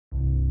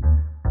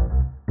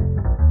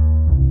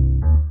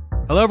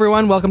Hello,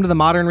 everyone. Welcome to the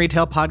Modern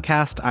Retail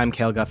Podcast. I'm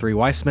Cale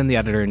Guthrie-Weissman, the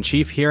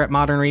editor-in-chief here at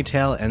Modern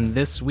Retail. And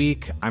this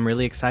week, I'm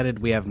really excited.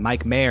 We have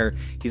Mike Mayer.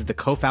 He's the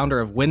co-founder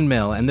of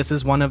Windmill. And this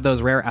is one of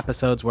those rare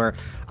episodes where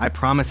I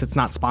promise it's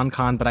not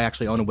SpawnCon, but I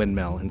actually own a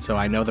windmill. And so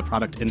I know the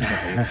product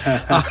intimately.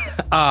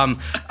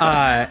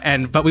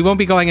 But we won't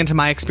be going into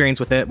my experience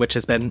with it, which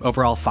has been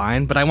overall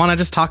fine. But I want to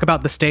just talk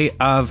about the state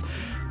of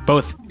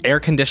both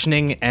air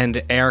conditioning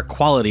and air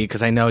quality,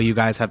 because I know you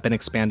guys have been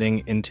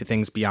expanding into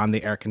things beyond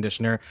the air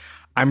conditioner.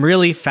 I'm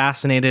really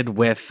fascinated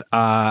with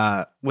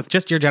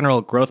just your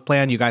general growth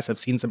plan. You guys have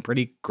seen some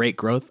pretty great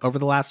growth over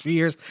the last few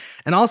years.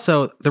 And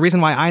also, the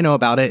reason why I know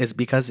about it is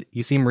because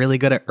you seem really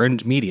good at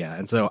earned media.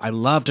 And so I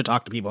love to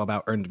talk to people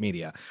about earned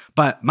media.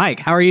 But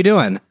Mike, how are you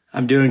doing?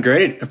 I'm doing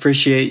great.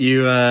 Appreciate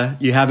you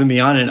having me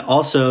on. And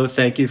also,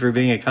 thank you for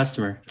being a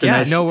customer.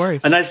 It's no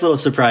worries. A nice little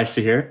surprise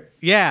to hear.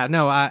 Yeah,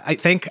 no, I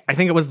think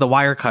it was the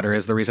wire cutter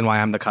is the reason why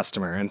I'm the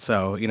customer. And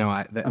so,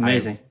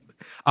 Amazing.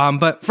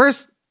 But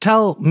first,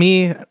 tell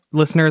me,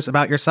 listeners,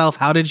 about yourself.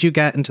 How did you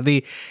get into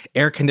the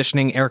air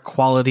conditioning, air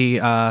quality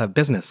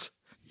business?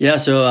 Yeah,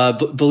 so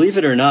believe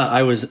it or not,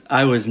 I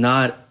was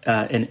not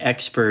an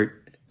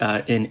expert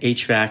in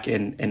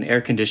HVAC and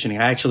air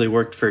conditioning. I actually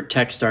worked for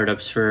tech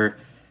startups for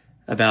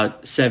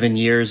about 7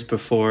 years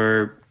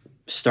before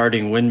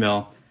starting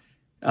Windmill.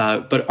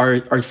 But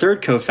our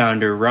third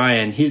co-founder,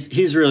 Ryan,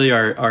 he's really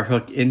our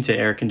hook into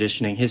air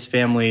conditioning. His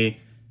family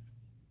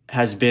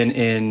has been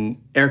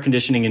in air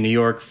conditioning in New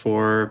York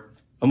for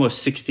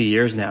almost 60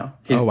 years now.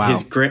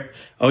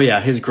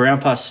 His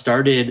grandpa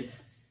started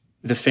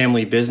the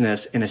family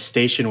business in a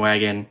station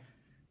wagon,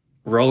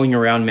 rolling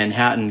around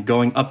Manhattan,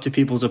 going up to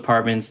people's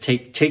apartments,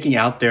 taking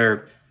out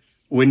their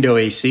window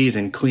ACs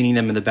and cleaning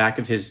them in the back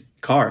of his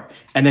car,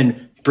 and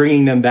then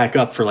bringing them back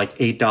up for like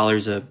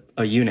 $8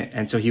 a unit.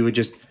 And so he would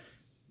just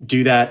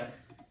do that,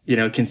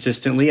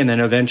 consistently. And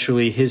then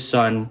eventually his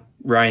son,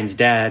 Ryan's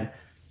dad,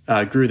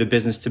 grew the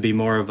business to be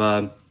more of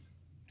a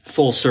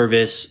full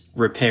service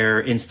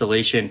repair,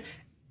 installation,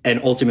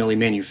 and ultimately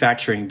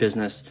manufacturing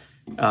business.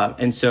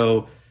 And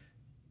so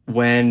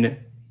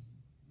when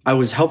I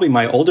was helping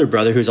my older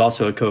brother, who's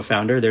also a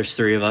co-founder, there's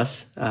three of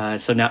us.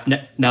 So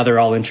now they're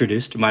all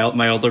introduced,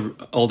 my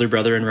older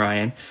brother and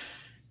Ryan.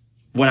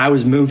 When I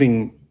was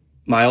moving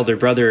my older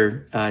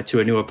brother to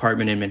a new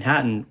apartment in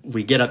Manhattan,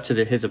 we get up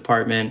to his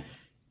apartment,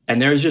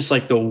 and there's just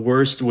like the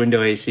worst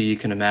window AC you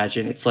can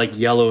imagine. It's like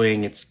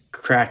yellowing, it's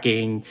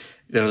cracking,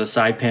 the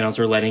side panels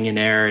are letting in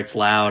air, it's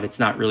loud, it's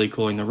not really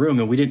cooling the room,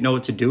 and we didn't know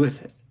what to do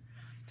with it.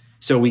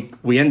 So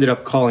we ended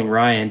up calling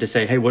Ryan to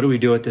say, hey, what do we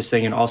do with this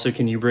thing? And also,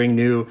 can you bring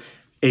new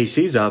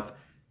ACs up?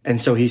 And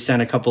so he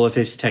sent a couple of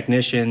his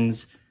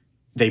technicians.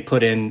 They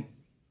put in,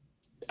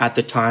 at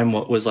the time,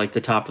 what was like the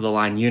top of the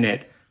line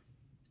unit.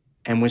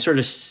 And we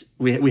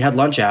had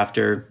lunch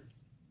after,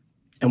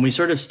 and we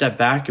sort of stepped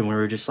back and we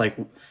were just like,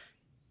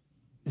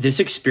 this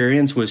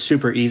experience was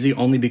super easy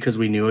only because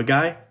we knew a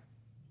guy.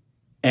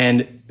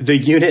 And the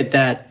unit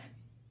that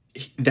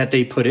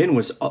they put in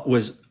was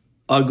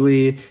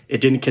ugly. It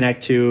didn't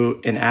connect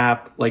to an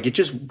app. Like, it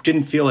just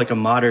didn't feel like a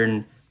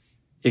modern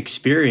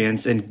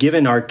experience. And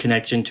given our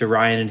connection to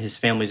Ryan and his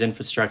family's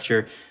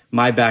infrastructure,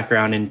 my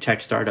background in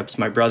tech startups,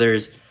 my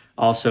brother's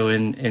also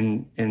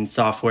in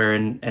software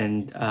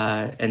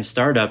and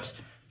startups,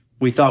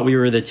 we thought we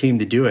were the team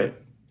to do it.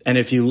 And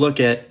if you look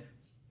at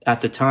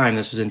the time,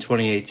 this was in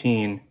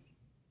 2018,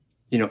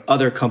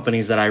 other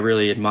companies that I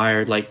really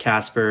admired, like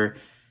Casper,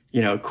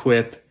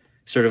 Quip,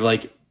 sort of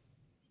like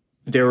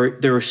there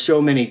were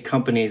so many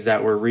companies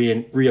that were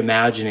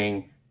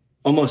reimagining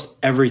almost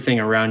everything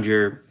around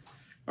your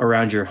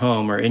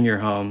home or in your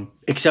home,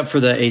 except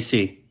for the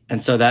AC.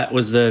 And so that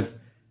was the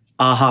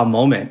aha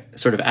moment,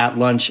 sort of at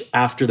lunch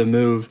after the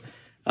move.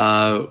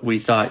 We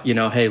thought,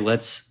 hey,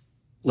 let's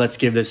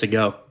give this a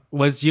go.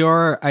 Was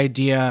your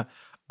idea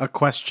a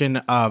question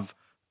of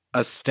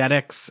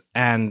aesthetics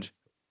and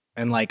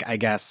like, I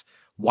guess,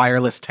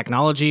 wireless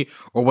technology,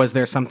 or was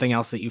there something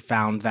else that you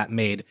found that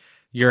made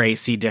your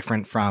AC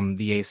different from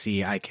the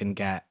AC I can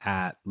get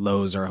at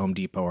Lowe's or Home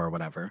Depot or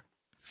whatever?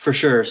 For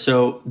sure.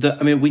 So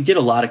we did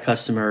a lot of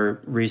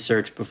customer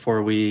research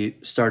before we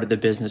started the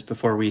business,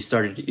 before we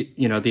started,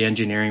 the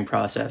engineering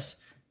process.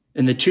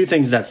 And the two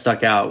things that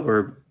stuck out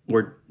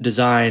were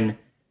design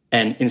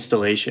and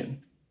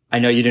installation. I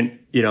know you didn't,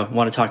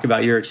 want to talk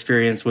about your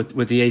experience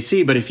with the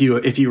AC, but if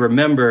you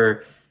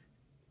remember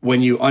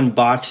when you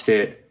unboxed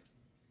it,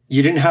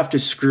 you didn't have to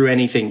screw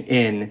anything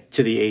in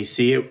to the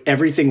AC.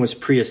 Everything was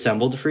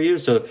pre-assembled for you.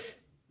 So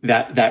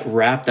that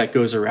wrap that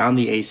goes around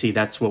the AC,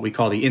 that's what we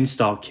call the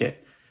install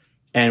kit.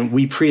 And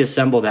we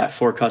pre-assemble that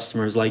for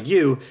customers like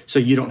you, so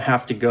you don't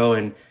have to go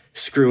and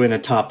screw in a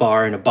top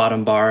bar and a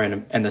bottom bar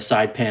and the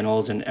side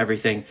panels and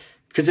everything,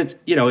 because it's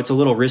a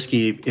little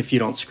risky if you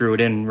don't screw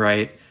it in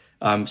right.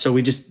 So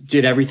we just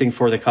did everything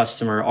for the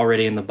customer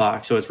already in the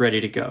box, so it's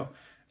ready to go.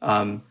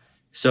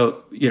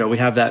 So we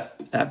have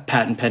that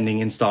patent pending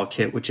install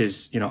kit, which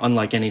is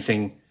unlike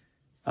anything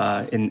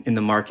in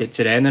the market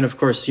today. And then of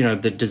course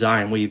the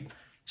design. We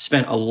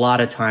spent a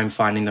lot of time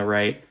finding the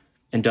right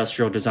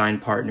industrial design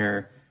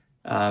partner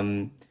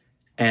And,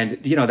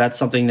 that's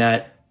something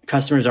that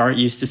customers aren't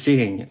used to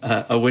seeing,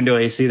 a window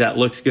AC that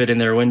looks good in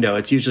their window.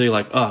 It's usually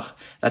like, ugh,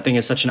 that thing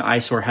is such an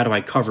eyesore. How do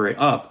I cover it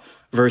up?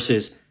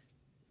 Versus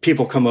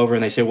people come over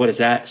and they say, what is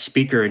that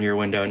speaker in your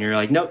window? And you're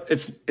like, nope,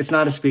 it's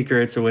not a speaker.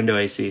 It's a window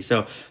AC.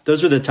 So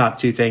those were the top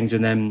two things.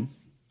 And then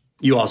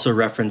you also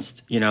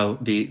referenced,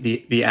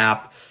 the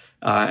app.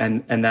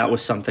 And that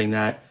was something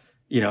that,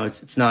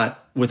 it's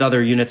not with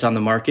other units on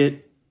the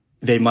market.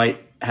 They might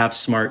have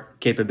smart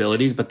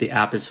capabilities, but the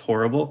app is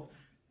horrible.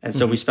 And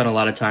so we spent a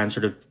lot of time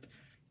sort of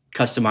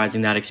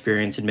customizing that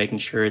experience and making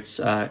sure it's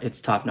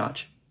top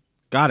notch.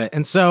 Got it.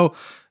 And so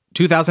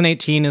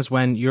 2018 is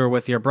when you were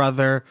with your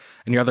brother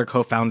and your other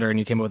co-founder and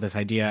you came up with this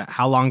idea.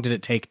 How long did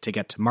it take to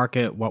get to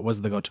market? What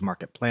was the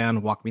go-to-market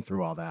plan? Walk me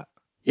through all that.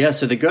 Yeah.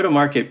 So the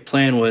go-to-market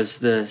plan was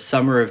the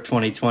summer of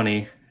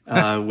 2020,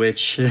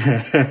 which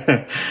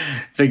the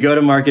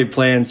go-to-market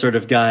plan sort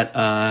of got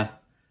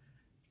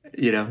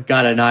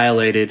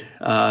annihilated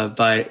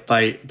by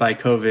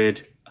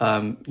COVID.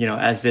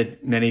 As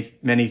did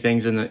many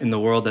things in the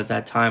world at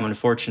that time,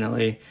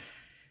 unfortunately.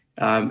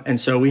 And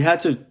so we had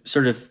to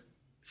sort of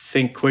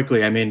think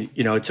quickly. I mean,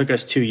 it took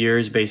us 2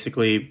 years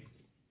basically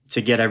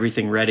to get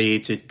everything ready,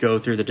 to go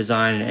through the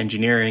design and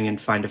engineering and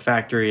find a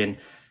factory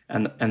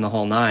and the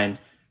whole nine.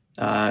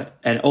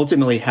 And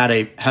ultimately had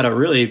a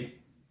really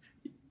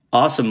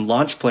awesome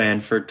launch plan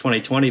for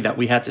 2020 that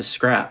we had to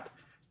scrap.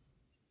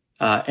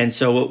 And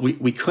so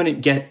we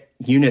couldn't get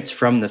units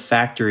from the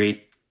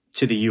factory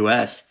to the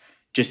US,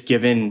 just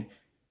given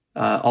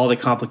all the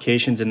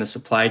complications in the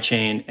supply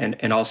chain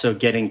and also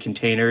getting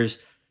containers.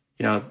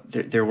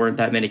 There weren't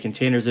that many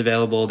containers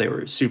available. They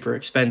were super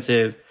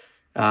expensive.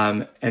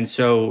 And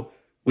so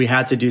we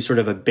had to do sort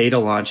of a beta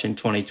launch in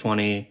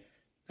 2020.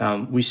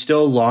 We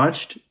still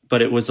launched,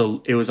 but it was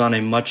on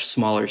a much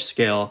smaller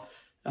scale.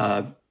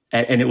 And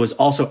it was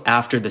also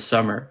after the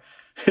summer.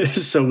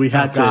 So we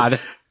had to.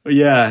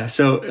 Yeah.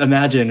 So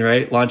imagine,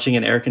 right? Launching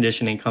an air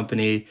conditioning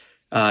company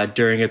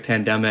during a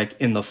pandemic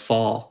in the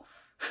fall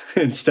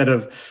instead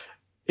of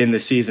in the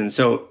season.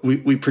 So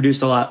we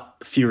produced a lot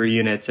fewer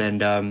units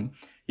and,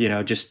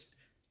 just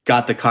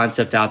got the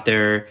concept out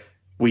there.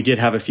 We did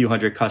have a few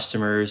hundred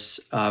customers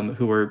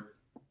who were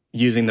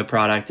using the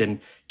product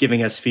and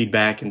giving us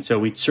feedback. And so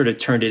we sort of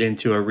turned it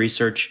into a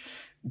research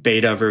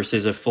beta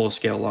versus a full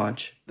scale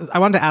launch. I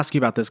wanted to ask you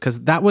about this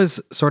because that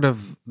was sort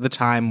of the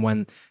time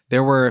when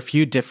there were a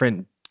few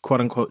different quote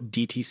unquote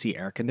DTC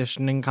air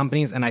conditioning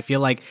companies. And I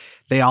feel like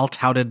they all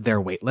touted their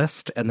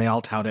waitlist and they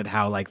all touted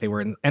how like they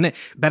were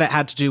but it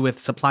had to do with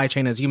supply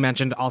chain, as you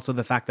mentioned, also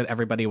the fact that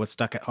everybody was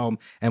stuck at home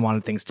and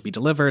wanted things to be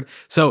delivered.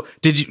 So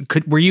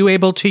were you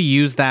able to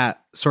use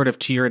that sort of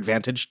to your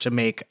advantage to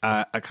make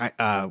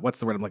what's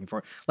the word I'm looking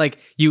for? Like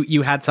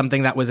you had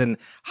something that was in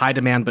high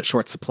demand, but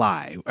short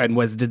supply. And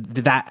was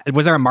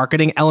there a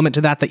marketing element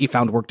to that you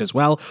found worked as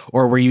well?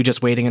 Or were you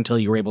just waiting until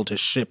you were able to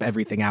ship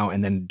everything out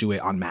and then do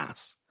it en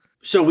masse?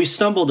 So we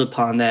stumbled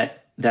upon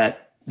that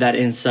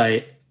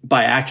insight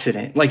by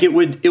accident. Like it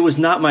was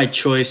not my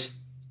choice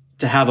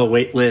to have a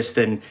wait list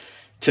and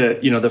to,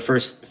 the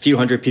first few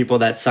hundred people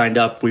that signed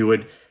up, we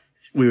would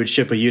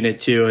ship a unit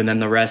to. And then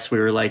the rest, we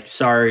were like,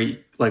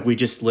 sorry, like we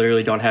just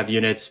literally don't have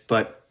units,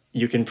 but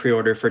you can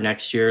pre-order for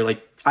next year.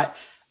 Like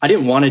I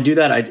didn't want to do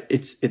that.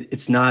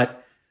 It's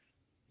not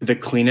the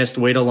cleanest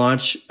way to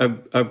launch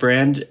a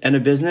brand and a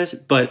business,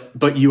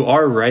 but you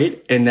are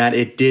right in that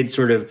it did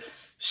sort of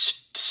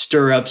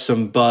stir up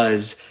some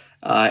buzz.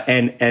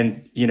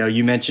 And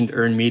you mentioned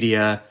earned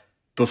media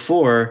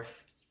before.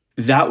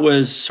 That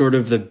was sort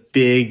of the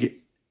big,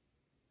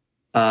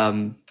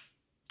 again,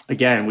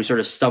 we sort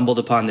of stumbled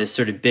upon this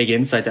sort of big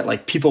insight that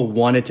like people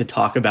wanted to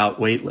talk about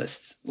wait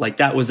lists. Like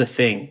that was a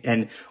thing.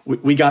 And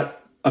we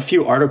got a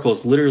few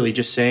articles literally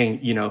just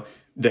saying,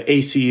 the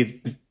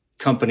AC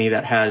company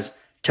that has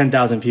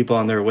 10,000 people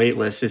on their wait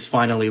list is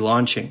finally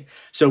launching.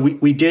 So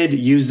we did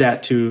use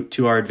that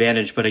to our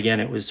advantage. But again,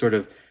 it was sort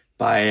of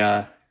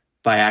by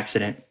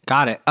accident.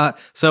 Got it.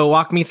 So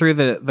walk me through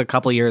the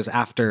couple years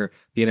after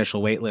the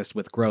initial wait list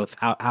with growth.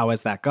 How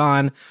has that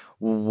gone?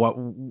 What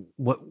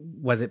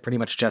was it? Pretty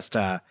much just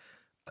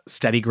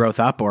steady growth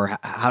up, or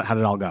how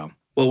did it all go?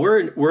 Well,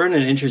 we're in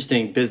an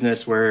interesting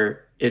business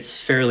where it's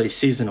fairly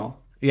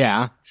seasonal.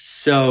 Yeah.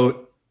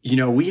 So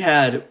we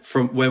had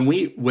from when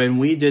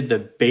we did the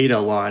beta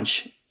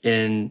launch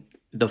in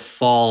the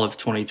fall of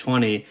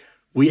 2020,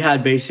 we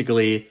had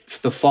basically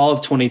the fall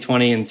of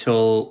 2020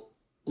 until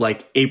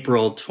like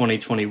April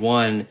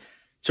 2021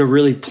 to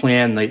really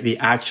plan like the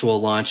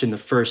actual launch in the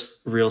first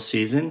real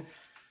season.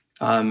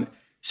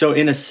 So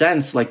in a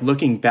sense, like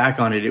looking back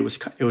on it, it was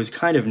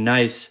kind of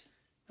nice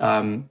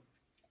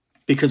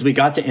because we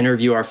got to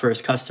interview our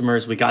first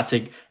customers. We got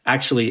to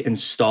actually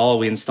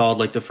we installed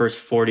like the first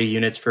 40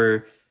 units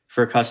for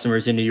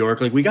customers in New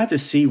York. Like we got to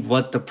see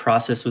what the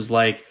process was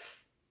like,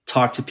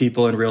 talk to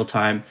people in real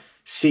time,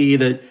 see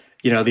the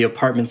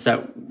apartments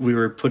that we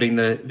were putting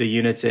the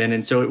units in.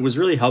 And so it was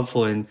really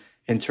helpful in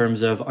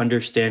terms of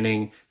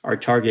understanding our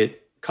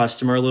target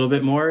customer a little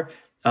bit more.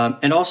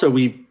 And also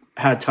we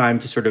had time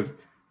to sort of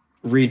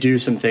redo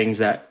some things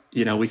that,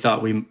 we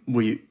thought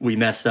we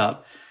messed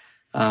up.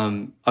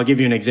 I'll give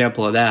you an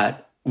example of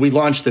that. We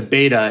launched the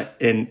beta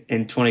in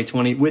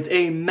 2020 with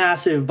a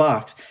massive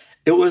box.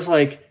 It was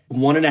like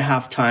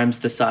 1.5 times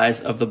the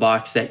size of the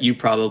box that you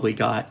probably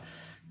got,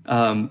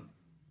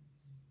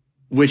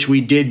 which we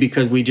did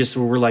because we just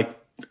were like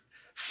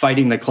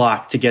fighting the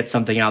clock to get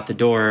something out the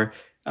door.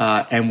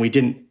 And we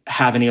didn't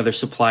have any other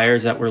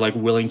suppliers that were like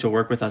willing to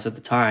work with us at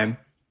the time.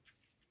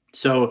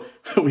 So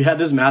we had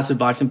this massive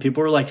box and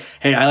people were like,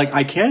 hey,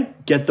 I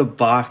can't get the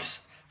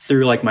box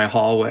through like my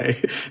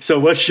hallway. So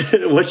what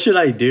should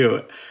I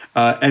do?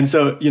 And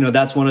so,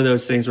 that's one of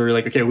those things where we're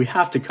like, okay, we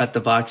have to cut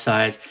the box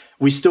size.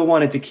 We still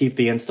wanted to keep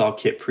the install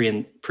kit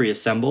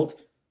pre-assembled,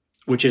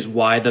 which is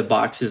why the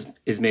box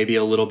is maybe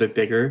a little bit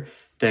bigger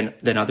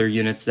than other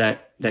units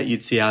that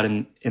you'd see out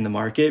in the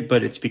market,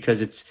 but it's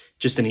because it's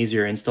just an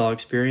easier install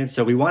experience.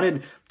 So we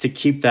wanted to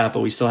keep that,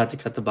 but we still had to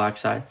cut the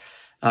box size.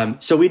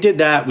 So we did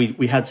that.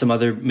 We had some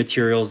other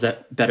materials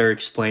that better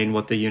explain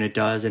what the unit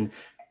does and,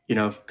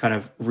 kind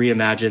of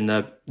reimagine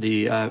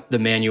the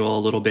manual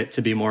a little bit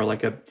to be more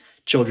like a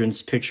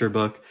children's picture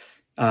book.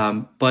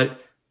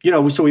 But,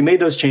 so we made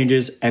those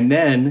changes and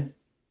then,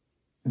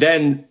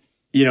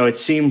 it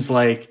seems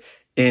like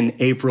in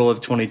April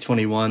of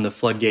 2021, the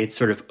floodgates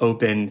sort of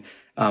opened.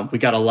 We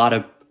got a lot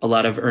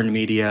of earned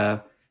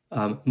media,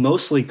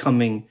 mostly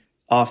coming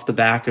off the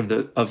back of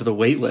the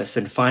waitlist.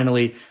 And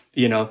finally,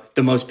 the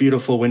most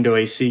beautiful window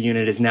AC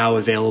unit is now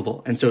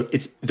available. And so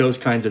it's those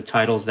kinds of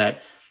titles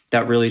that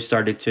really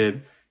started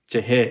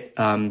to hit.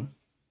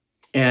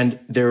 And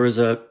there was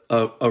a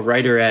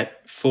writer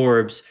at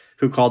Forbes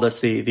who called us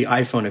the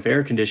iPhone of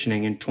air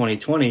conditioning in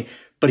 2020,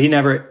 but he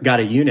never got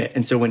a unit.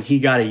 And so when he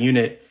got a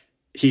unit,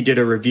 he did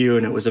a review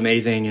and it was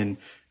amazing.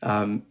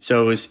 And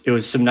so it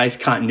was some nice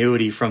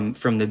continuity from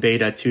the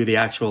beta to the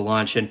actual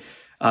launch. And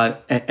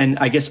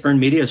I guess earned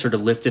media sort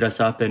of lifted us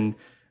up, and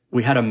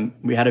we had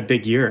a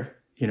big year.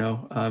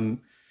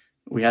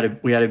 We had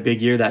a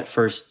big year that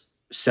first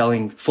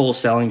full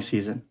selling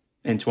season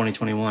in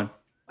 2021.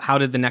 How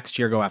did the next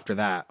year go after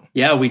that?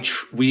 Yeah,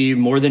 we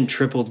more than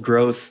tripled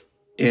growth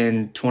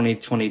in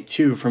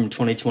 2022 from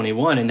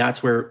 2021, and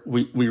that's where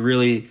we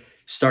really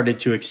started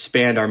to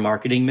expand our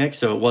marketing mix.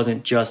 So it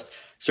wasn't just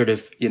sort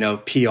of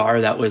PR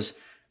that was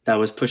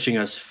pushing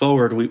us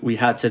forward. We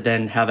had to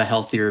then have a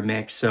healthier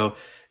mix. So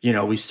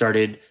we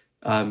started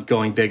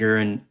going bigger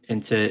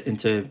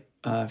into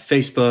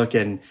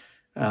Facebook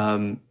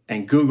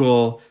and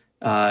Google,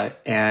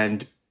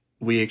 and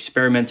we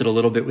experimented a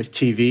little bit with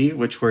TV,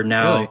 which we're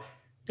now. Really?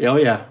 Oh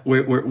yeah,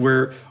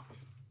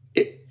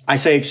 I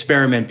say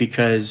experiment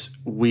because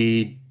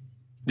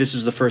this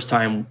was the first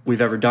time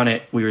we've ever done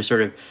it. We were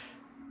sort of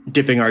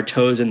dipping our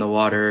toes in the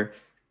water,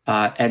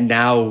 and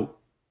now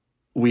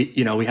we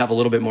have a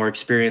little bit more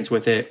experience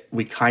with it.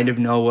 We kind of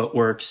know what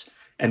works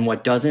and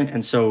what doesn't,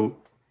 and so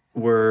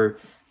we're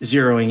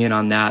zeroing in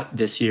on that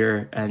this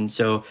year. And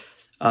so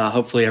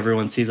hopefully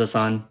everyone sees us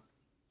on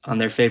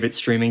their favorite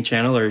streaming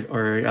channel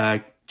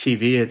or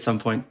TV at some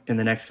point in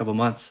the next couple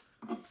months.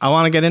 I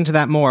want to get into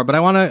that more, but I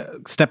want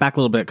to step back a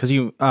little bit because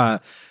you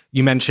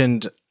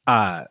mentioned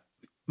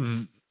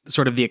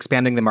sort of the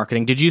expanding the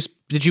marketing. Did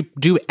you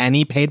do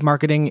any paid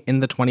marketing in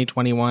the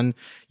 2021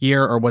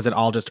 year, or was it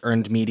all just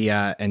earned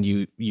media and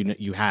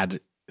you had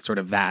sort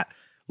of that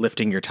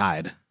lifting your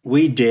tide?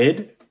 We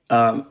did,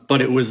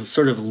 but it was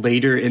sort of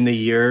later in the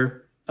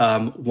year,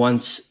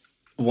 once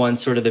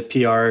sort of the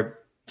PR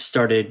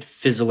started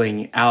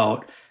fizzling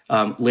out,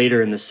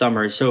 later in the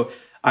summer. So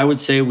I would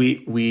say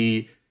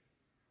we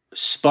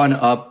spun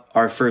up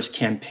our first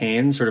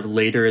campaign sort of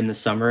later in the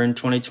summer in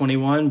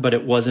 2021, but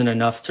it wasn't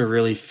enough to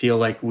really feel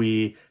like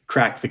we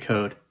cracked the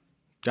code.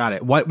 Got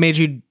it. What made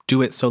you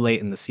do it so late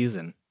in the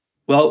season?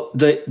 Well,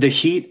 the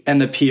heat and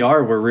the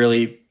PR were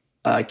really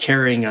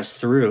carrying us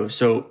through.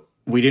 So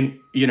we didn't,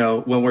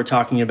 when we're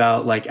talking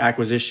about like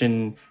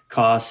acquisition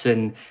costs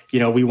and,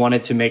 we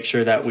wanted to make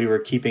sure that we were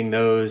keeping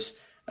those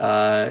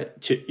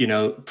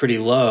pretty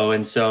low.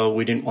 And so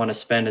we didn't want to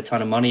spend a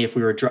ton of money. If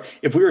we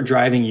were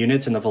driving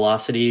units and the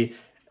velocity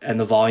and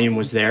the volume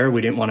was there,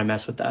 we didn't want to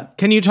mess with that.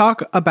 Can you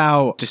talk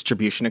about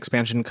distribution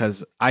expansion?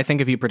 Because I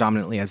think of you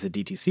predominantly as a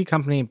DTC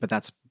company, but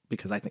that's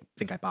because I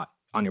think I bought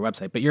on your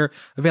website, but you're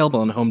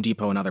available in Home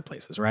Depot and other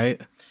places, right?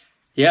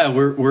 Yeah,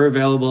 we're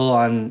available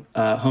on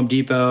Home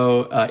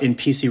Depot, in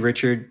P.C.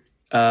 Richard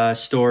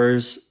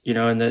stores,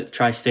 in the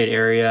tri-state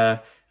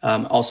area.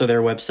 Also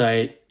their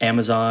website,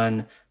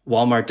 Amazon,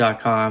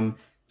 Walmart.com.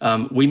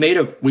 We made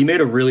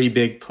a really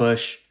big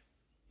push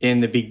in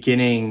the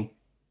beginning.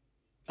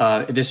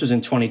 This was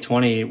in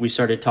 2020. We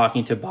started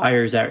talking to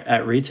buyers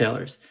at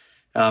retailers.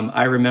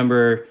 I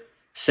remember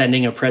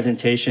sending a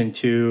presentation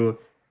to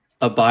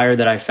a buyer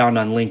that I found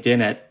on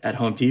LinkedIn at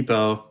Home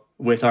Depot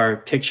with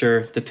the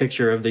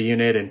picture of the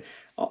unit and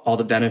all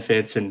the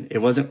benefits. And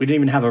we didn't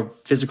even have a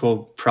physical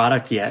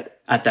product yet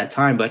at that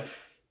time, but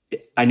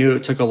I knew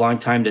it took a long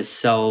time to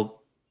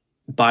sell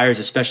buyers,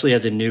 especially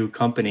as a new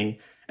company.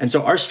 And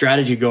so our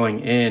strategy going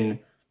in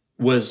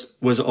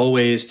was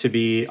always to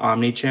be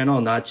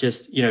omni-channel, not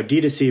just,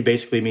 D2C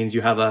basically means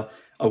you have a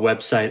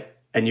website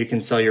and you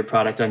can sell your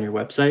product on your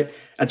website.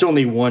 That's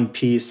only one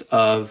piece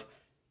of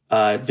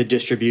the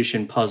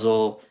distribution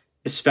puzzle,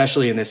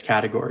 especially in this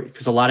category,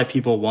 because a lot of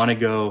people want to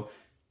go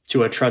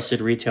to a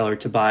trusted retailer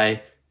to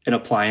buy an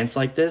appliance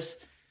like this.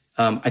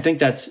 I think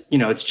that's,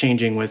 it's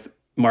changing with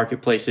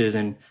marketplaces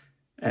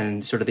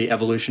and sort of the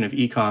evolution of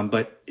e-com,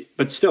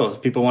 but still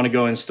people want to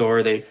go in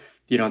store. They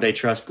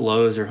trust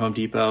Lowe's or Home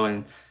Depot,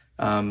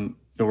 and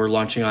we're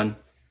launching on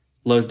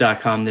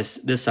Lowes.com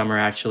this summer,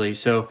 actually.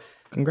 So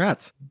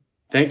congrats.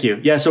 Thank you.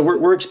 Yeah. So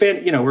we're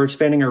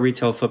expanding our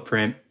retail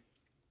footprint,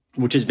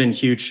 which has been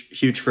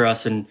huge for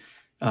us. And,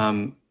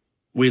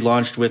 we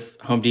launched with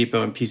Home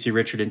Depot and P.C.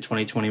 Richard in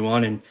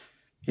 2021, and,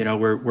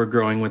 we're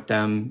growing with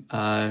them,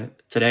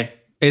 today.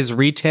 Is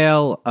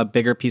retail a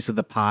bigger piece of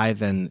the pie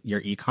than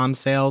your e-com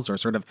sales, or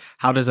sort of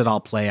how does it all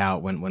play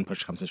out when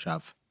push comes to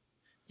shove?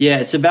 Yeah,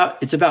 it's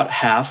about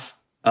half,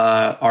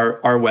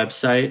 our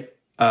website,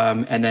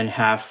 and then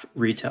half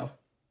retail.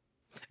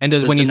 And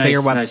when you say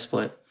your website, nice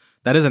split.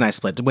 That is a nice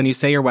split. When you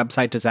say your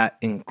website, does that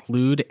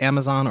include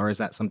Amazon, or is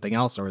that something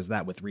else, or is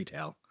that with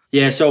retail?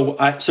 Yeah, so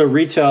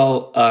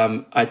retail,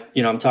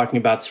 I'm talking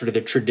about sort of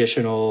the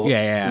traditional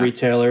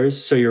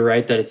retailers. So you're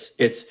right that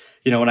it's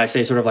when I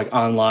say sort of like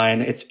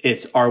online,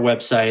 it's our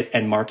website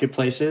and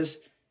marketplaces,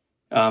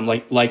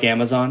 like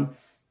Amazon.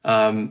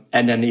 And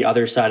then the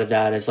other side of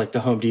that is like the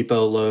Home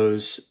Depot,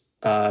 Lowe's,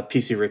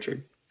 P.C.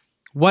 Richard.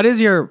 What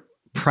is your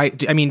price?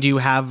 Do you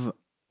have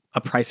a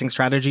pricing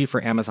strategy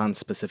for Amazon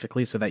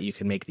specifically so that you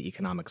can make the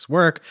economics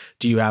work?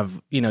 Do you have,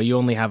 you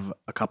only have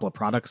a couple of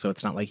products, so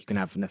it's not like you can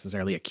have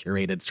necessarily a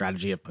curated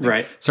strategy of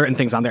putting certain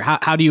things on there.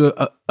 How do you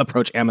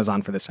approach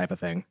Amazon for this type of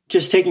thing?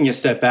 Just taking a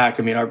step back.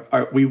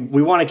 We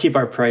want to keep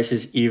our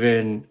prices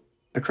even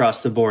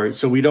across the board.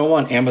 So we don't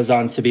want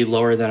Amazon to be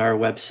lower than our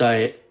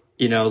website,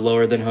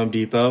 lower than Home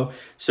Depot.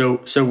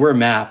 So we're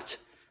mapped.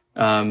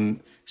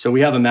 So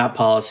we have a map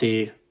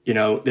policy.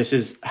 This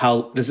is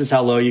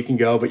how low you can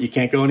go, but you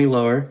can't go any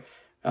lower,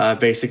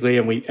 basically.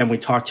 And we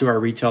talk to our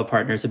retail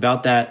partners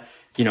about that.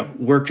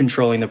 We're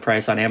controlling the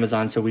price on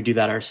Amazon, so we do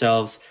that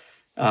ourselves.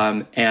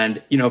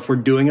 And if we're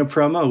doing a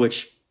promo,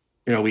 which,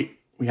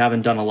 we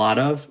haven't done a lot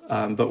of,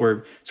 but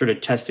we're sort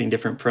of testing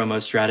different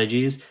promo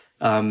strategies.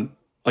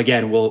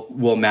 Again,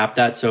 we'll map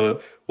that.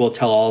 So we'll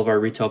tell all of our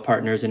retail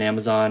partners in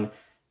Amazon,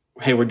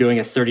 hey, we're doing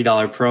a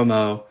 $30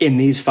 promo in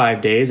these 5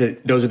 days.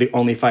 Those are the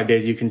only 5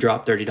 days you can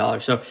drop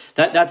 $30. So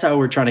that's how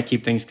we're trying to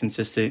keep things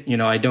consistent.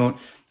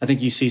 I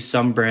think you see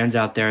some brands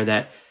out there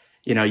that,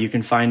 you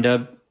can find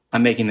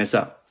I'm making this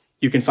up.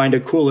 You can find a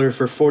cooler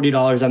for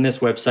 $40 on this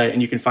website,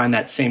 and you can find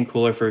that same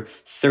cooler for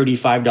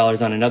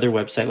 $35 on another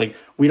website. Like,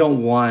 we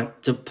don't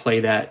want to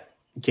play that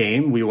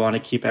game. We want to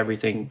keep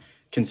everything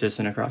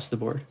consistent across the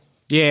board.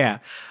 Yeah,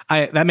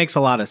 that makes a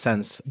lot of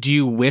sense. Do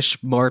you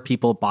wish more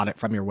people bought it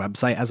from your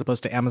website as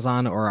opposed to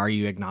Amazon, or are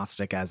you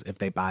agnostic as if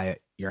they buy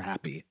it, you're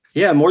happy?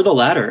 Yeah, more the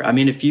latter.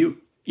 If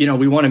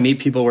we want to meet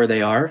people where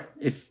they are.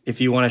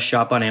 If you want to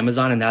shop on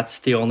Amazon and that's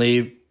the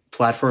only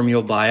platform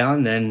you'll buy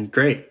on, then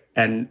great.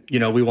 And,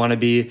 we want to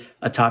be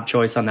a top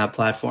choice on that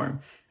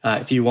platform.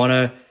 If you want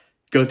to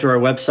go through our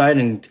website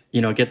and,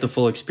 get the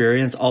full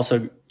experience,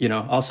 also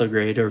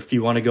great. Or if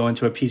you want to go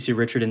into a P.C.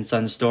 Richard &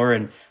 Son store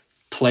and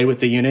play with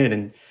the unit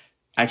and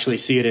actually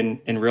see it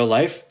in real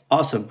life,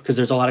 awesome. Because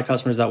there's a lot of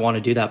customers that want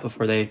to do that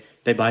before they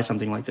buy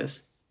something like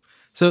this.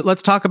 So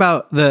let's talk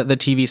about the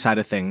TV side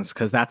of things,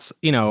 because that's,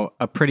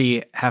 a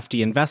pretty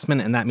hefty investment.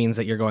 And that means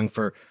that you're going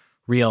for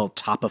real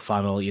top of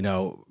funnel,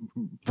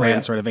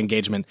 brand sort of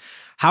engagement.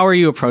 How are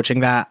you approaching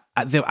that?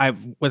 I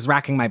was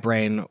racking my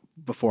brain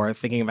before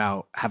thinking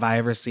about, have I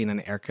ever seen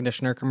an air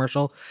conditioner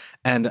commercial?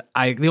 And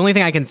the only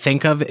thing I can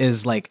think of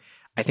is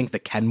I think the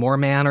Kenmore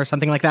Man or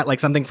something like that, like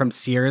something from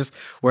Sears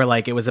where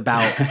it was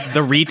about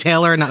the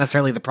retailer, not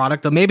necessarily the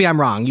product. Though maybe I'm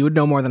wrong. You would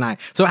know more than I.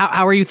 So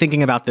how are you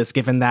thinking about this,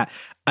 given that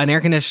an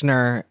air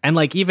conditioner, and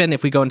even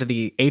if we go into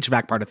the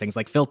HVAC part of things,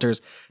 like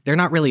filters, they're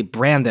not really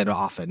branded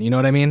often. You know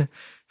what I mean?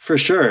 For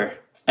sure.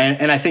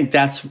 And I think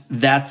that's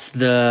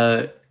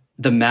the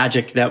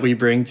magic that we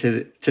bring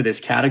to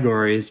this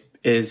category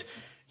is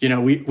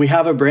we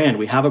have a brand,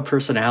 we have a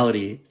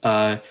personality,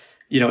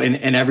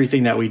 in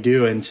everything that we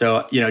do. And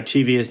so,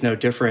 TV is no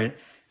different.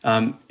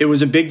 It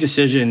was a big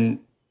decision.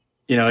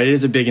 It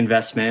is a big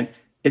investment.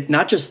 It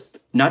not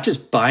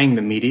just buying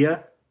the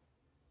media,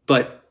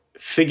 but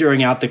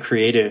figuring out the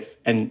creative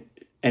and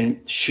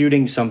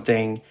shooting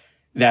something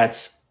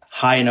that's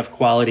high enough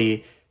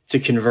quality to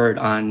convert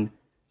on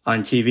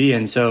TV.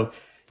 And so,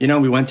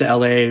 we went to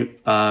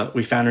LA,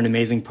 we found an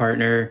amazing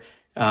partner.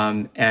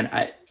 And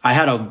I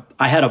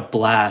had a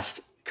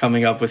blast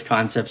coming up with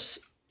concepts,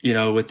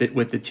 with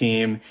the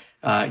team,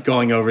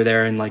 going over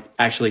there and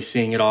actually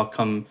seeing it all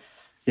come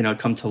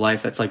to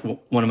life. That's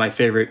one of my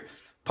favorite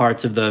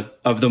parts of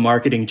the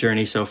marketing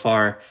journey so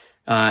far.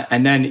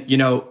 And then,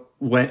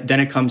 then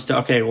it comes to,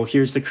 okay, well,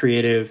 here's the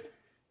creative.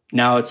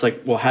 Now it's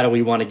well, how do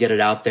we want to get it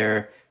out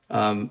there?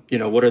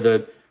 What are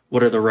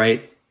the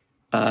right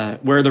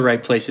where are the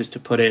right places to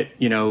put it.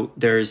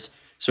 There's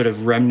sort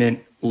of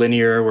remnant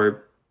linear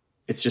where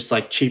it's just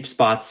like cheap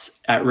spots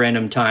at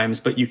random times,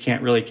 but you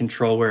can't really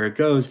control where it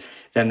goes.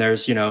 Then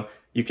there's,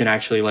 you can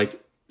actually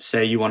like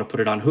say you want to put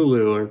it on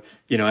Hulu or,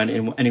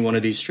 in any one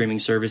of these streaming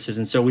services.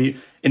 And so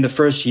in the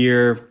first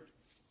year,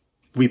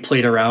 we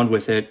played around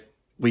with it.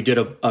 We did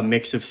a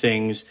mix of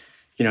things.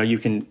 You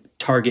can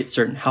target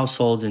certain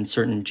households in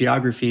certain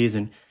geographies,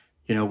 and,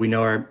 we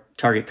know our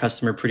target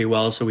customer pretty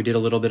well. So we did a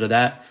little bit of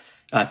that,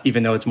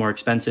 even though it's more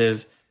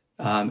expensive.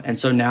 And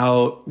so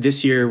now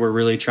this year, we're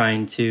really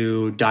trying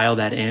to dial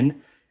that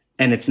in.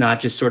 And it's not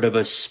just sort of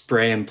a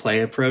spray and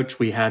play approach.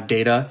 We have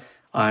data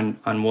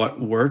on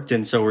what worked.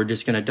 And so we're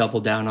just going to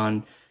double down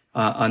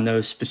on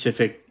those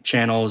specific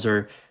channels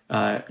or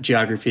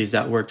geographies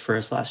that worked for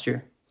us last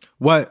year.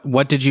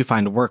 What did you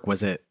find work?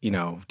 Was it,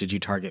 did you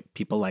target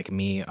people like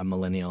me, a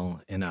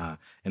millennial in a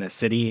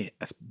city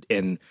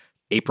in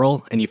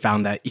April, and you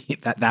found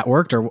that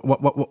worked, or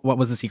what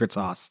was the secret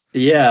sauce?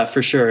 Yeah,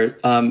 for sure.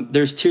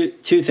 There's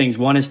two things.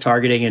 One is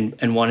targeting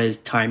and one is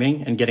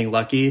timing and getting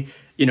lucky.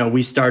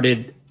 We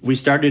started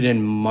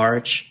in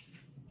March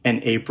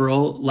and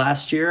April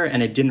last year,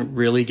 and it didn't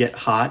really get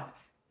hot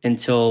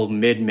until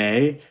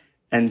mid-May.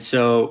 And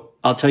so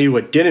I'll tell you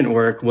what didn't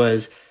work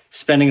was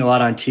spending a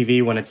lot on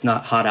TV when it's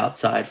not hot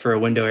outside for a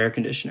window air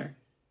conditioner.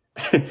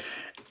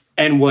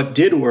 And what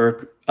did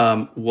work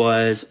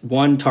was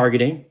one,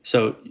 targeting.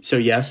 So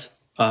yes,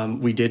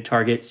 we did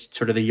target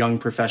sort of the young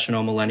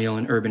professional millennial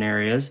in urban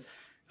areas,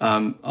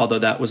 although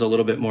that was a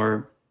little bit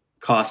more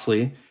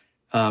costly,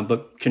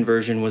 but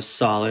conversion was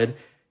solid.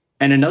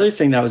 And another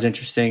thing that was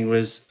interesting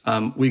was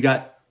we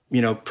got,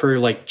 per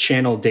like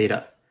channel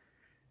data.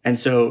 And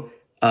so,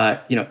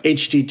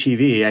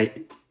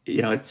 HDTV,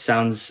 it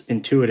sounds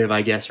intuitive,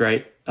 I guess,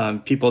 right?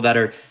 People that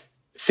are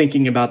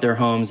thinking about their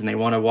homes and they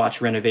want to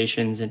watch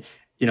renovations, and,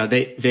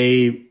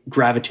 they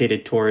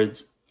gravitated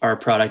towards our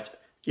product,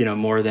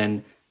 more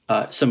than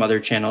some other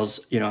channels,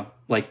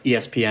 like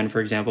ESPN, for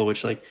example,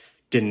 which like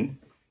didn't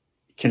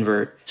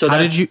convert. So how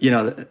did you,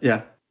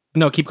 yeah.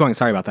 No, keep going.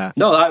 Sorry about that.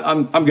 No,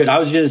 I'm good. I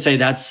was just going to say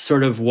that's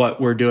sort of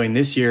what we're doing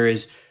this year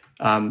is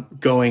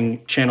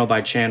going channel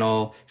by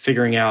channel,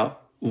 figuring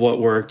out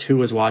what worked, who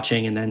was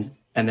watching, and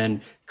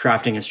then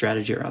crafting a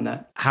strategy around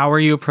that. How are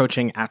you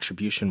approaching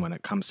attribution when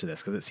it comes to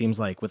this? Because it seems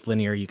like with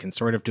linear, you can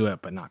sort of do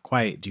it, but not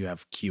quite. Do you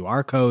have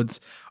QR codes?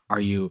 Are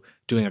you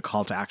doing a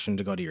call to action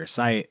to go to your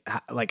site?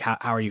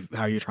 How are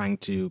you trying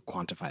to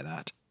quantify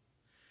that?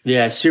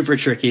 Yeah, super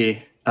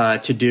tricky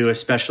to do,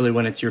 especially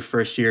when it's your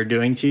first year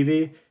doing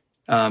TV.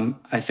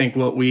 I think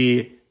what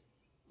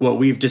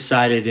we've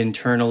decided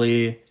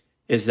internally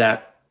is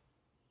that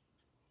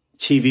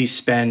TV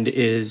spend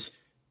is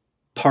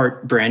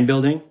part brand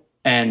building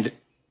and,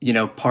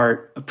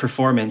 part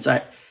performance.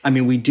 I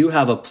mean, we do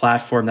have a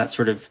platform that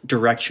sort of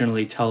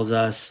directionally tells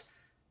us,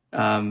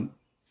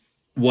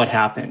 what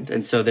happened.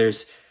 And so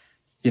there's,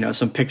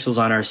 some pixels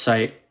on our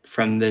site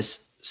from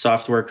this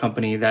software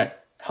company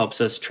that helps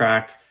us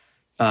track,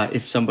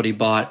 if somebody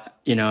bought,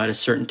 at a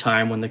certain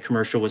time when the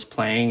commercial was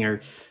playing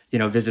or,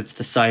 visits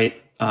the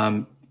site.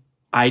 I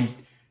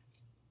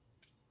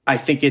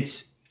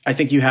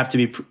think you have to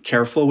be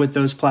careful with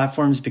those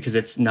platforms because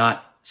it's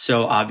not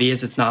so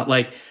obvious. It's not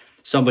like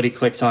somebody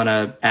clicks on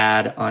a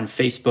ad on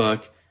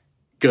Facebook,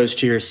 goes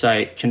to your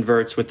site,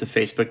 converts with the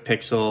Facebook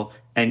pixel,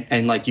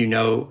 and like,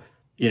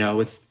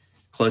 with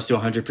close to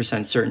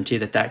 100% certainty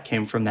that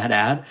came from that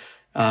ad.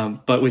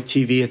 But with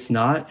TV, it's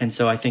not. And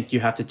so I think you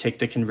have to take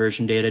the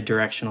conversion data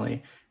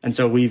directionally. And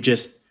so we've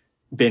just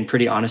been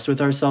pretty honest with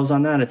ourselves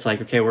on that. It's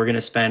like, okay, we're going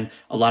to spend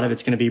a lot of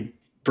it's going to be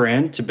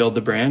brand to build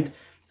the brand.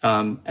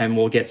 And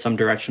we'll get some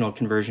directional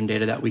conversion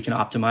data that we can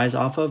optimize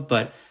off of,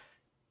 but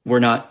we're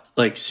not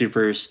like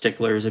super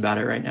sticklers about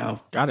it right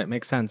now. Got it.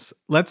 Makes sense.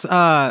 Let's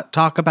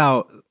talk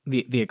about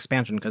the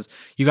expansion because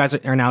you guys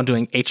are now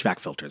doing HVAC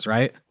filters,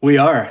 right? We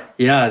are.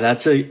 Yeah,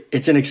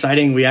 it's an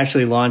exciting, we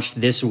actually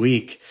launched this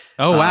week.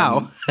 Oh,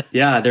 wow.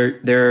 Yeah,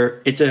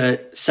 it's a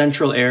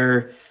central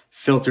air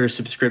filter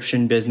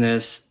subscription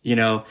business.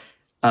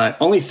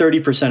 Only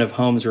 30% of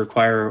homes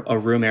require a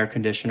room air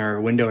conditioner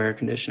or window air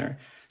conditioner.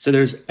 So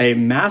there's a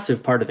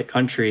massive part of the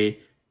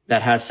country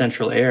that has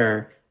central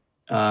air,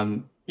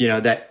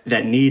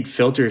 that need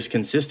filters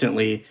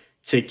consistently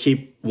to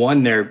keep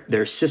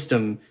their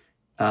system,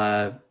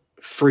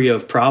 free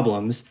of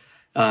problems,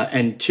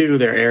 and two,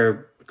 their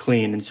air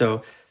clean. And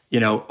so,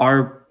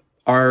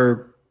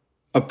 our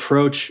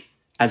approach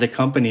as a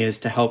company is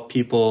to help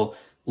people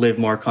live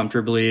more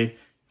comfortably.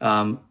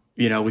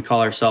 We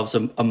call ourselves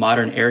a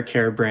modern air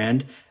care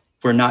brand.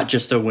 We're not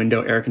just a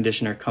window air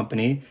conditioner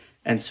company.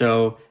 And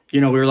so, we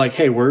were like,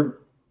 hey,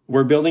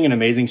 we're building an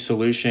amazing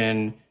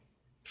solution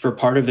for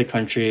part of the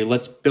country.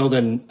 Let's build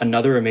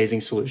another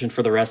amazing solution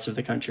for the rest of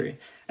the country.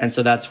 And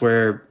so that's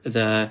where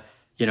the,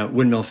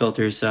 Windmill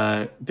filters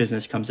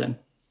business comes in.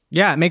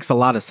 Yeah, it makes a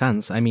lot of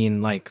sense. I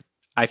mean,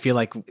 I feel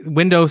like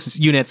Windows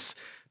units,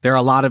 there are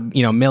a lot of,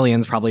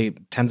 millions, probably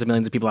tens of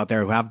millions of people out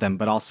there who have them,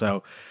 but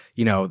also,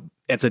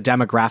 it's a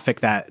demographic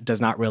that does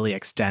not really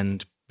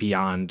extend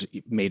beyond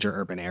major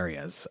urban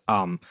areas.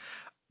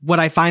 What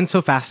I find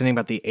so fascinating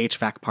about the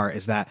HVAC part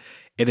is that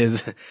it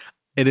is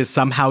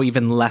somehow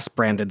even less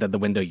branded than the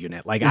window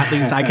unit. Like, at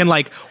least I can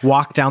like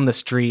walk down the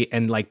street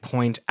and like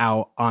point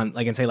out on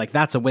like and say like,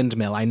 that's a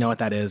Windmill. I know what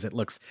that is. It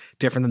looks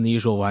different than the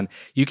usual one.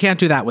 You can't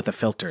do that with a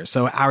filter.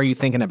 So how are you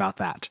thinking about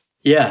that?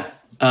 Yeah,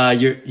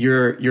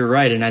 you're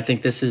right. And I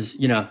think this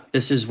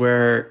is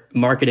where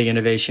marketing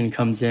innovation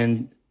comes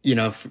in,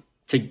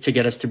 to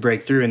get us to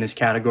break through in this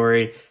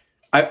category.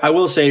 I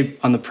will say,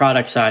 on the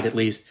product side, at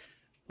least,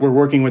 we're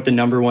working with the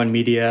number one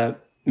media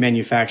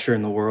manufacturer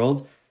in the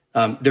world.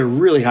 They're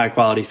really high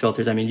quality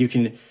filters. I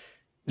mean,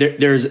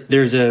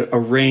 there's a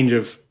range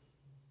of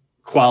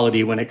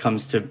quality when it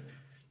comes to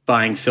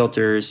buying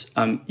filters.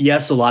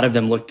 Yes, a lot of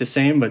them look the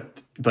same,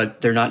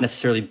 but they're not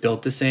necessarily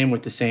built the same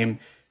with the same,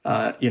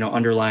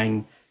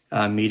 underlying,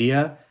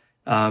 media.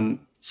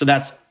 So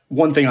that's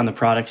one thing on the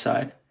product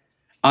side.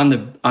 On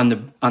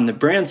the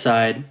brand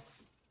side,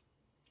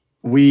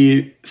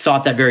 we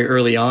thought that very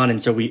early on.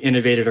 And so we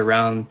innovated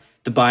around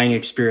the buying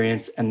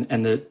experience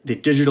and the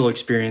digital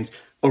experience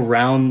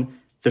around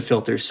the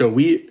filters. So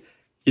we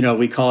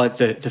call it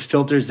the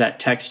filters that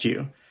text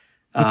you.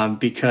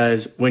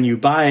 Because when you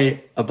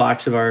buy a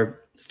box of our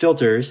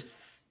filters,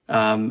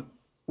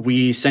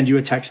 we send you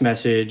a text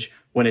message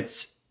when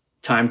it's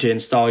time to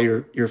install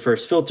your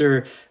first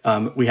filter.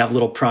 We have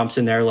little prompts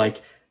in there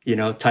like,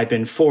 type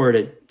in 4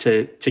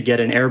 to get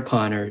an air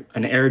pun or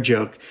an air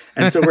joke.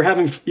 And so we're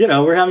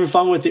having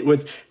fun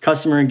with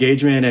customer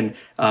engagement.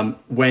 And,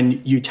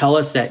 when you tell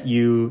us that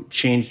you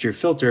changed your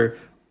filter,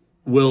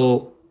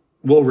 we'll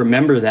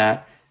remember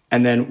that.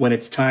 And then when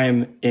it's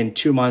time in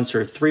 2 months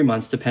or 3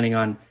 months, depending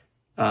on,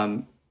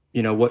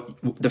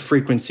 what the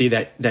frequency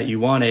that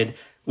you wanted,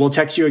 we'll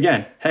text you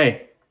again.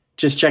 Hey,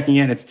 just checking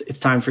in. It's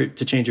time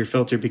to change your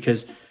filter,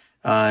 because,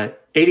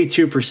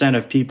 82%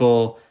 of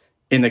people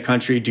in the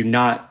country do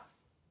not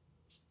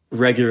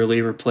regularly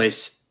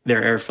replace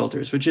their air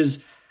filters, which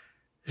is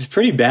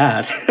pretty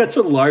bad. That's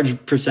a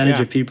large percentage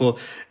of people,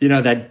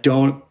 that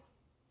don't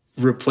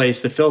replace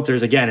the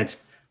filters. Again, it's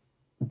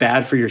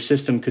bad for your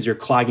system because you're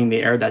clogging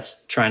the air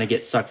that's trying to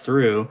get sucked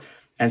through.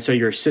 And so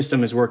your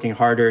system is working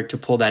harder to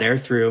pull that air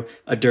through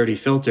a dirty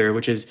filter,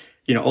 which is,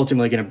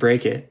 ultimately going to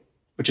break it,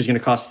 which is going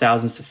to cost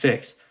thousands to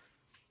fix.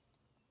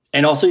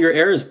 And also your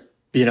air is,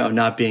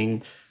 not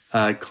being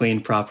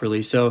cleaned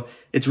properly. So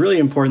it's really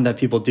important that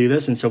people do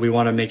this. And so we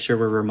want to make sure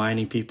we're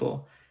reminding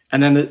people.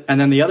 And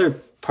then the other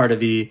part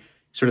of the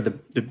sort of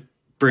the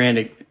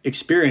brand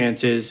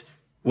experience is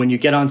when you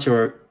get onto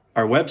our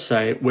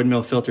website,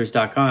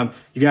 windmillfilters.com,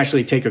 you can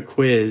actually take a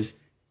quiz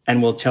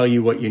and we'll tell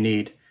you what you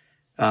need.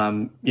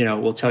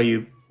 We'll tell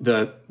you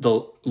the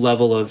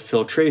level of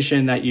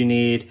filtration that you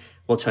need.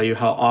 We'll tell you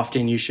how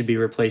often you should be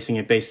replacing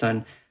it based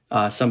on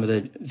some of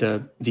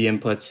the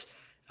inputs.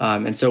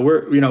 And so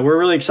we're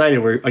really excited.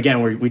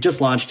 We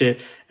just launched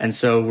it. And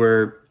so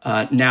we're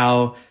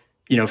now,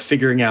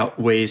 figuring out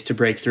ways to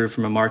break through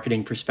from a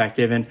marketing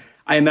perspective. And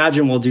I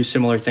imagine we'll do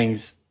similar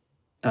things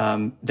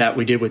that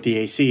we did with the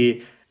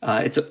AC.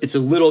 It's a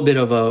little bit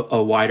of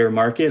a wider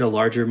market, a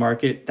larger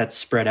market that's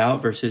spread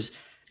out versus,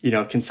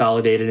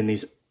 consolidated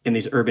in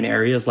these urban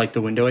areas like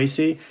the window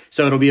AC.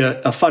 So it'll be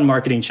a fun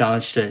marketing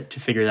challenge to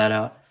figure that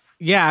out.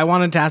 Yeah, I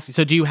wanted to ask you.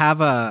 So, do you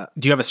have a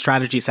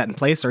strategy set in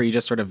place, or are you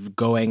just sort of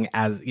going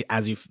as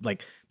you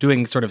like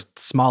doing sort of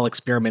small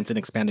experiments and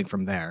expanding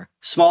from there?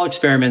 Small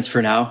experiments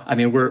for now. I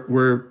mean,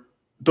 we're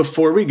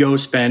before we go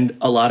spend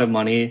a lot of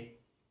money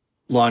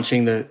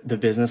launching the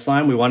business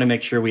line, we want to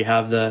make sure we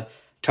have the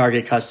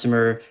target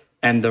customer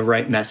and the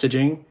right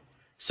messaging.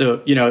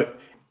 So,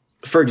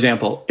 for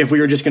example, if we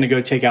were just going to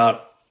go take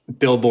out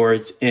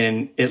billboards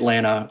in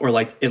Atlanta or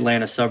like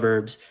Atlanta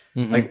suburbs,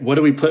 like what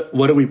do we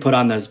put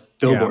on those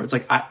billboards?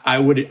 Yeah.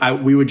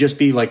 Like we would just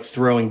be like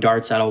throwing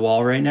darts at a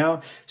wall right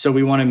now. So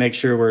we want to make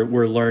sure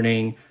we're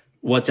learning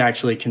what's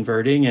actually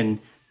converting and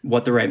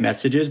what the right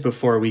message is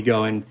before we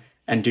go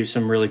and do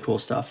some really cool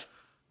stuff.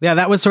 Yeah,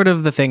 that was sort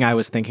of the thing I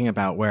was thinking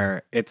about,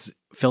 where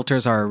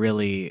filters are a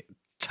really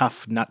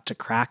tough nut to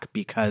crack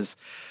because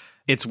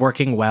it's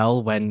working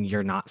well when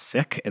you're not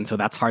sick. And so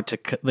that's hard to,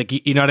 like,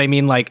 you know what I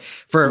mean? Like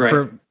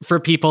for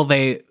people,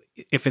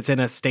 if it's in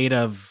a state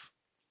of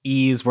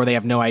ease where they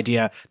have no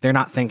idea, they're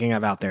not thinking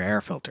about their air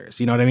filters.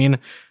 You know what I mean?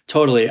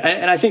 Totally.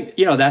 And I think,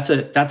 that's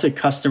a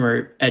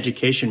customer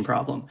education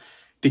problem,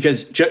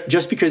 because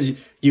just because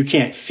you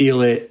can't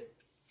feel it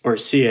or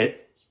see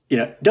it,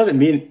 doesn't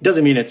mean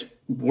it's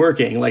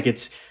working. Like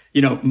it's,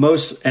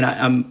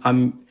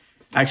 I'm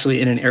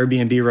actually in an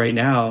Airbnb right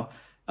now.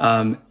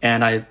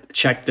 And I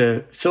checked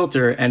the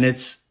filter and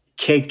it's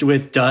caked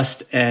with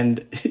dust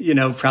and,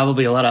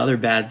 probably a lot of other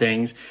bad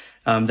things,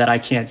 that I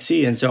can't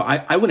see. And so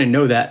I wouldn't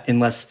know that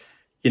unless,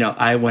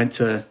 I went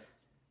to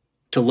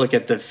look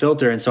at the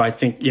filter. And so I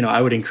think,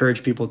 I would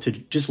encourage people to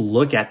just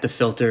look at the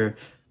filter,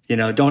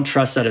 don't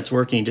trust that it's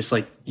working. Just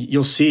like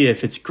you'll see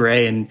if it's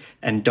gray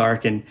and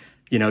dark and,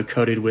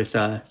 coated with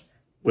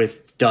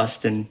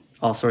dust and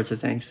all sorts of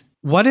things.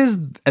 What is,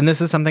 and this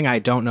is something I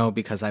don't know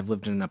because I've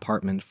lived in an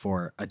apartment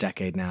for a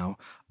decade now.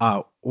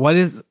 What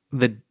is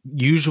the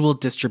usual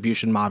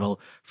distribution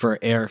model for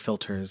air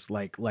filters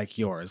like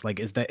yours? Like,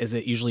 is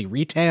it usually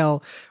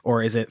retail,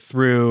 or is it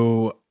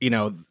through,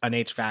 an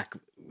HVAC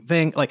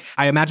thing? Like,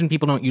 I imagine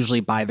people don't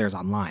usually buy theirs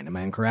online. Am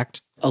I incorrect?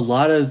 A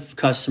lot of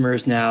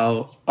customers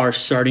now are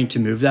starting to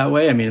move that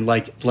way. I mean,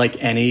 like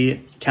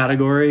any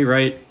category,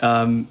 right?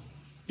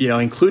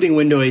 Including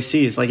window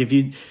ACs. Like if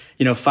you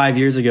 5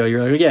 years ago,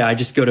 you're like, yeah, I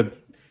just go to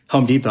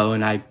Home Depot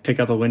and I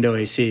pick up a window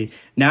AC.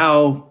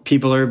 Now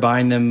people are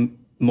buying them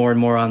more and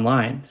more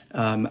online.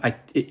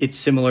 It's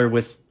similar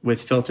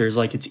with filters.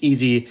 Like it's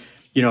easy,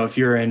 if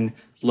you're in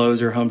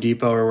Lowe's or Home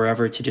Depot or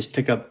wherever, to just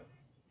pick up,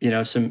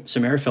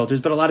 some air filters.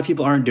 But a lot of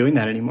people aren't doing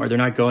that anymore. They're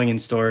not going in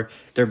store.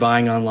 They're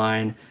buying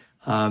online.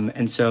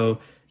 And so,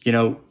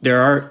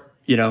 there are,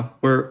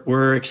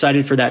 we're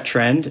excited for that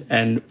trend,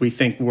 and we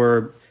think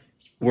we're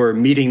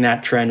meeting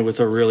that trend with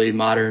a really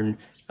modern,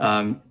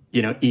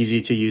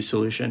 easy to use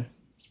solution.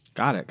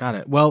 Got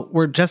it. Well,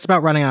 we're just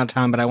about running out of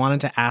time, but I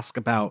wanted to ask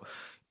about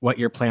what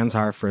your plans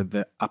are for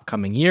the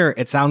upcoming year.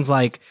 It sounds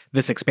like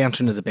this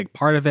expansion is a big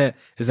part of it.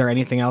 Is there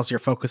anything else you're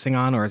focusing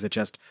on, or is it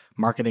just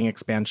marketing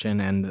expansion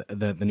and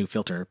the new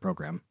filter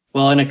program?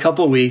 Well, in a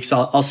couple of weeks,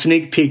 I'll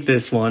sneak peek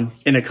this one.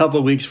 In a couple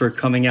of weeks, we're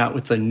coming out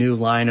with a new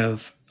line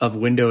of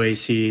window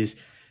ACs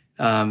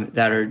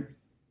that are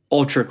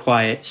ultra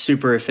quiet,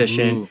 super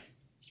efficient. Ooh.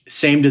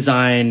 Same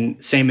design,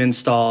 same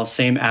install,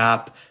 same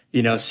app,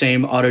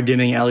 same auto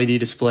dimming LED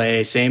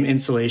display, same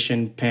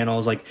insulation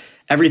panels, like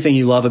everything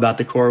you love about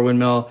the core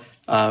Windmill.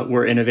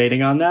 We're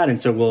innovating on that. And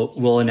so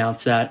we'll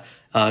announce that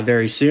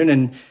very soon.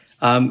 And,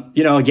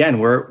 again,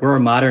 we're a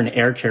modern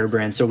air care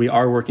brand. So we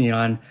are working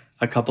on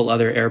a couple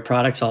other air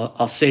products.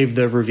 I'll save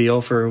the reveal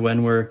for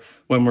when we're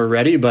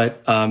ready.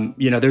 But,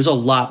 there's a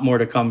lot more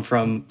to come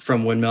from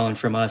Windmill and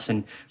from us.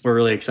 And we're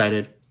really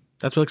excited.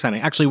 That's really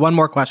exciting. Actually, one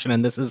more question,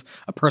 and this is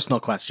a personal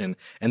question,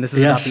 and this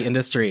is about the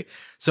industry.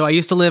 So I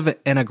used to live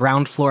in a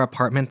ground floor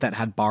apartment that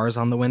had bars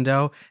on the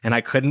window, and I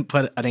couldn't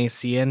put an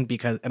AC in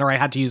or I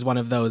had to use one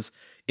of those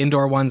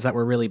indoor ones that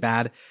were really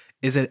bad.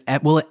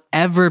 Will it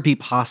ever be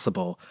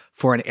possible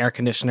for an air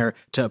conditioner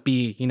to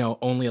be,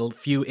 only a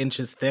few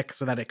inches thick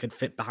so that it could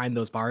fit behind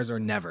those bars, or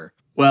never?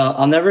 Well,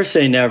 I'll never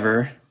say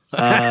never.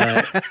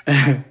 But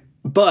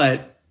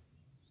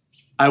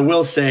I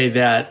will say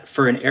that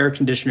for an air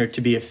conditioner to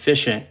be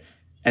efficient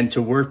and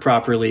to work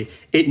properly,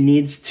 it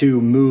needs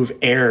to move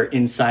air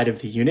inside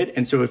of the unit.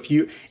 And so if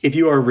you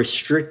are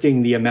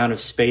restricting the amount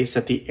of space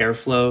that the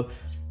airflow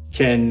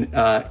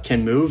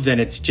can move,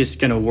 then it's just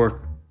going to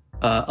work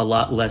a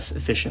lot less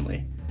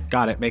efficiently.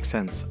 Got it. Makes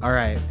sense. All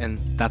right. And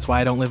that's why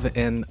I don't live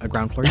in a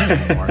ground floor unit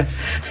anymore.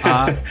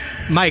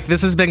 Mike,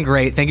 this has been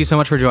great. Thank you so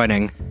much for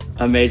joining.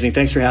 Amazing.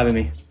 Thanks for having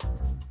me.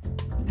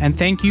 And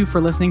thank you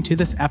for listening to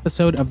this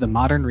episode of the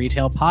Modern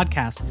Retail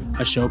Podcast,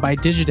 a show by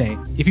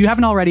Digiday. If you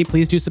haven't already,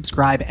 please do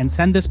subscribe and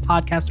send this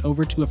podcast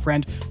over to a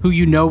friend who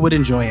you know would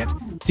enjoy it.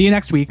 See you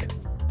next week.